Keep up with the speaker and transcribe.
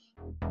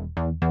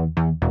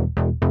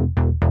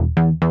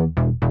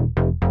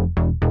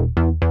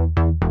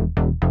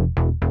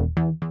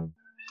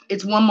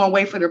it's one more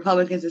way for the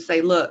Republicans to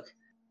say, look,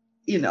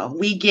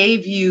 we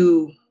gave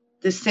you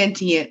the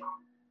sentient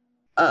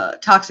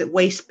toxic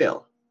waste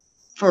bill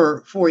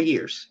for 4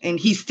 years, and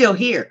he's still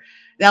here.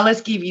 Now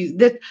let's give you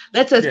this.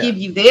 Let's give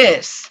you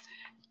this,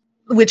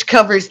 which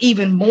covers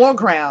even more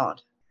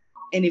ground.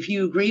 And if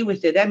you agree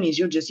with it, that means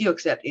you'll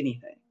accept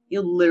anything.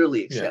 You'll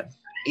literally accept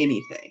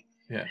anything.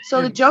 Yeah.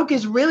 So the joke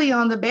is really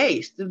on the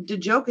base. The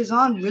joke is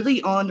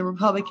really on the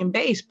Republican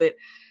base. But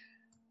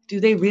do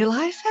they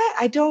realize that?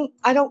 I don't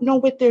know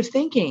what they're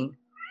thinking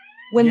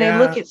when they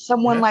look at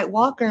someone like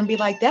Walker and be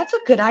like, that's a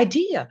good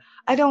idea.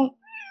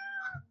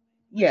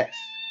 Yes,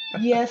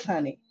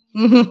 honey.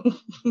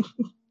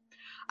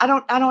 I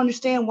don't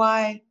understand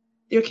why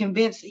they're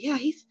convinced. Yeah,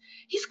 he's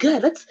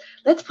good.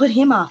 Let's put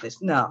him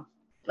office. No,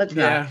 let's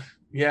not.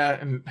 Yeah,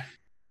 and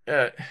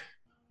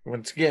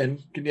once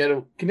again,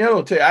 Caneto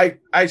will tell you,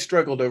 I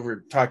struggled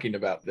over talking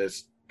about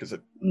this because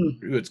of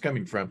who it's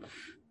coming from.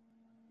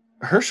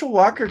 Herschel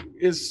Walker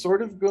is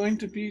sort of going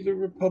to be the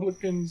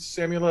Republicans'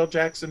 Samuel L.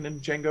 Jackson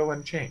and Django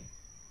Unchained.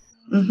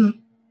 Mm-hmm.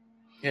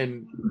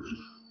 And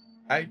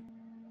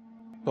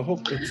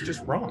it's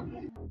just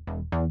wrong.